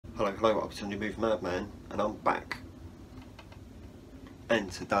Hello, welcome to New Move Madman, and I'm back.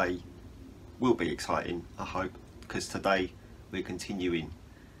 And today will be exciting, I hope, because today we're continuing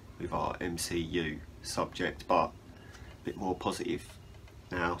with our MCU subject, but a bit more positive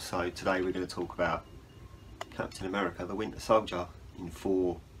now. So today we're going to talk about Captain America: The Winter Soldier in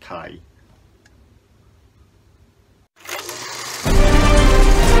 4K.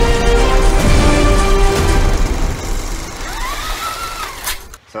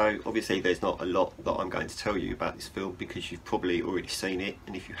 So obviously there's not a lot that I'm going to tell you about this film because you've probably already seen it,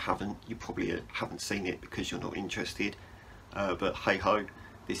 and if you haven't, you probably haven't seen it because you're not interested. But hey ho,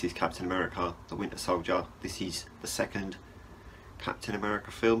 this is Captain America: The Winter Soldier. This is the second Captain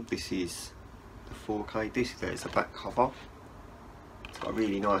America film. This is the 4K disc. There's a back cover. It's got a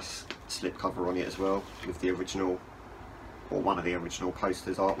really nice slip cover on it as well, with the original, or one of the original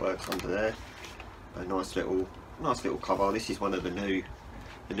posters artworks under there. A nice little cover. This is one of the new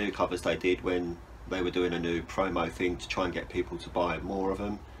covers they did when they were doing a new promo thing to try and get people to buy more of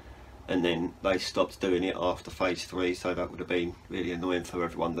them, and then they stopped doing it after phase 3, so that would have been really annoying for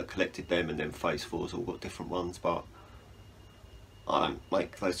everyone that collected them, and then phase 4's all got different ones. But I don't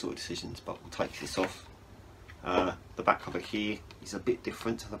make those sort of decisions, but we'll take this off. The back cover here is a bit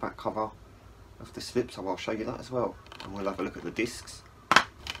different to the back cover of the slip, so I'll show you that as well, and we'll have a look at the discs.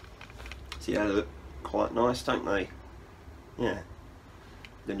 So yeah, they look quite nice, don't they? Yeah.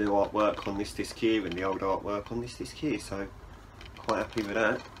 The new artwork on this disc here and the old artwork on this disc here, so quite happy with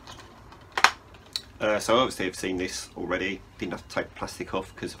that. So obviously I've seen this already, didn't have to take the plastic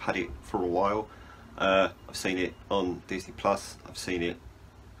off because I've had it for a while. I've seen it on Disney Plus, I've seen it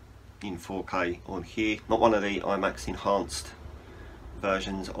in 4K on here, not one of the IMAX enhanced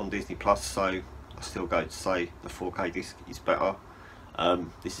versions on Disney Plus, so I still go to say the 4K disc is better.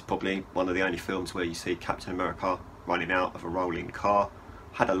 This is probably one of the only films where you see Captain America running out of a rolling car.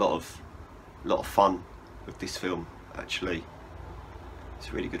 Had a lot of fun with this film, actually.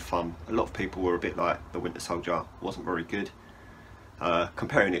 It's really good fun. A lot of people were a bit like The Winter Soldier wasn't very good.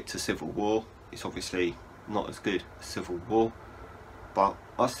 Comparing it to Civil War, it's obviously not as good as Civil War, but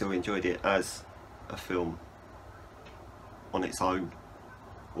I still enjoyed it as a film on its own,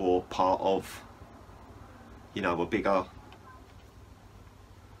 or part of, you know, a bigger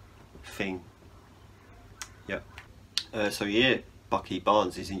thing. Yep. So yeah, Bucky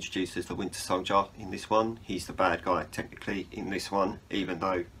Barnes is introduced as the Winter Soldier in this one. He's the bad guy technically in this one, even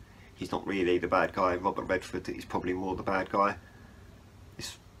though he's not really the bad guy. Robert Redford is probably more the bad guy.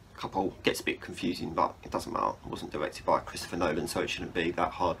 This couple gets a bit confusing, but it doesn't matter. It wasn't directed by Christopher Nolan, so it shouldn't be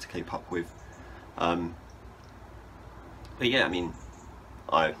that hard to keep up with. But yeah, I mean,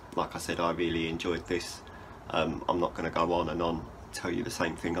 like I said, I really enjoyed this. I'm not going to go on and on, tell you the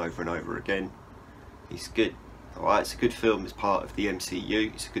same thing over and over again. It's good. Alright, it's a good film as part of the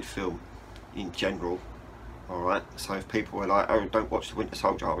MCU, it's a good film in general. Alright, so if people are like, oh, don't watch The Winter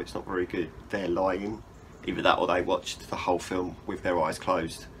Soldier, oh, it's not very good, they're lying. Either that or they watched the whole film with their eyes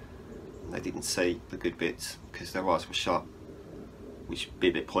closed. And they didn't see the good bits because their eyes were shut. Which would be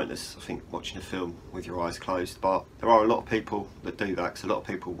a bit pointless, I think, watching a film with your eyes closed. But there are a lot of people that do that, because a lot of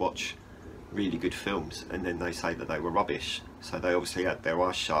people watch really good films and then they say that they were rubbish. So they obviously had their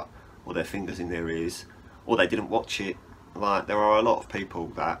eyes shut, or their fingers in their ears, or they didn't watch it. Like, there are a lot of people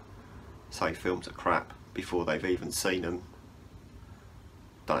that say films are crap before they've even seen them.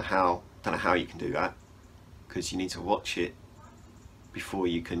 Don't know how you can do that, because you need to watch it before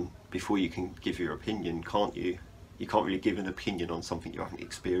you can give your opinion, can't you? You can't really give an opinion on something you haven't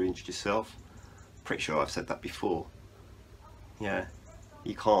experienced yourself. Pretty sure I've said that before. Yeah,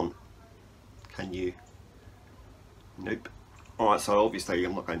 you can't, can you? Nope. Alright, so obviously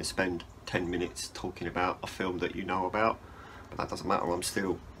I'm not going to spend 10 minutes talking about a film that you know about, but that doesn't matter. I'm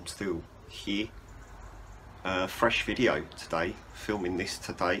still here. Fresh video today, filming this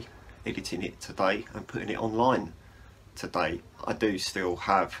today, editing it today, and putting it online today. I do still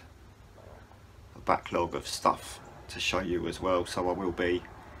have a backlog of stuff to show you as well, so I will be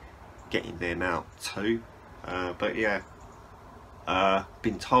getting them out too. But yeah,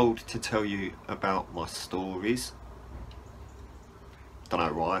 been told to tell you about my stories. Don't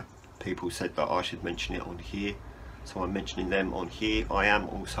know why. People said that I should mention it on here, so I'm mentioning them on here. I am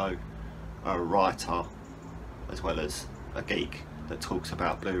also a writer as well as a geek that talks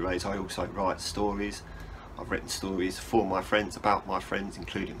about Blu-rays. I also write stories. I've written stories for my friends, about my friends,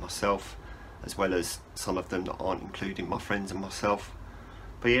 including myself, as well as some of them that aren't including my friends and myself.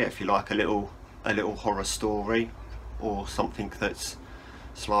 But yeah, if you like a little horror story, or something that's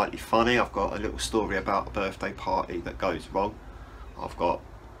slightly funny, I've got a little story about a birthday party that goes wrong. I've got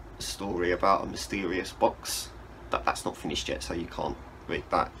a story about a mysterious box that's not finished yet, so you can't read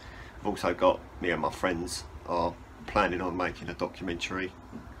that. I've also got, me and my friends are planning on making a documentary,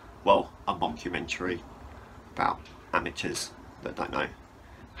 well, a mockumentary about amateurs that don't know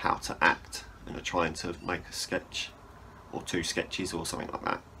how to act and are trying to make a sketch or 2 sketches or something like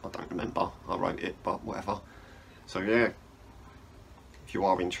that. I don't remember, I wrote it, but whatever. So yeah, if you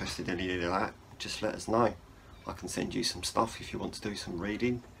are interested in any of that, just let us know. I can send you some stuff if you want to do some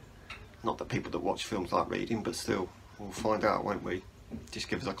reading. Not that people that watch films like reading, but still, we'll find out, won't we? Just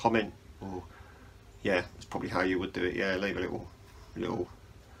give us a comment, or yeah, that's probably how you would do it. Yeah, leave a little,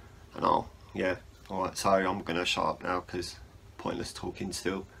 and yeah. Alright, so I'm gonna shut up now because pointless talking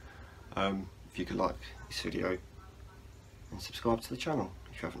still. If you could like this video and subscribe to the channel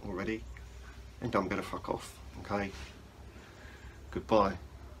if you haven't already, and I'm gonna fuck off. Okay, goodbye.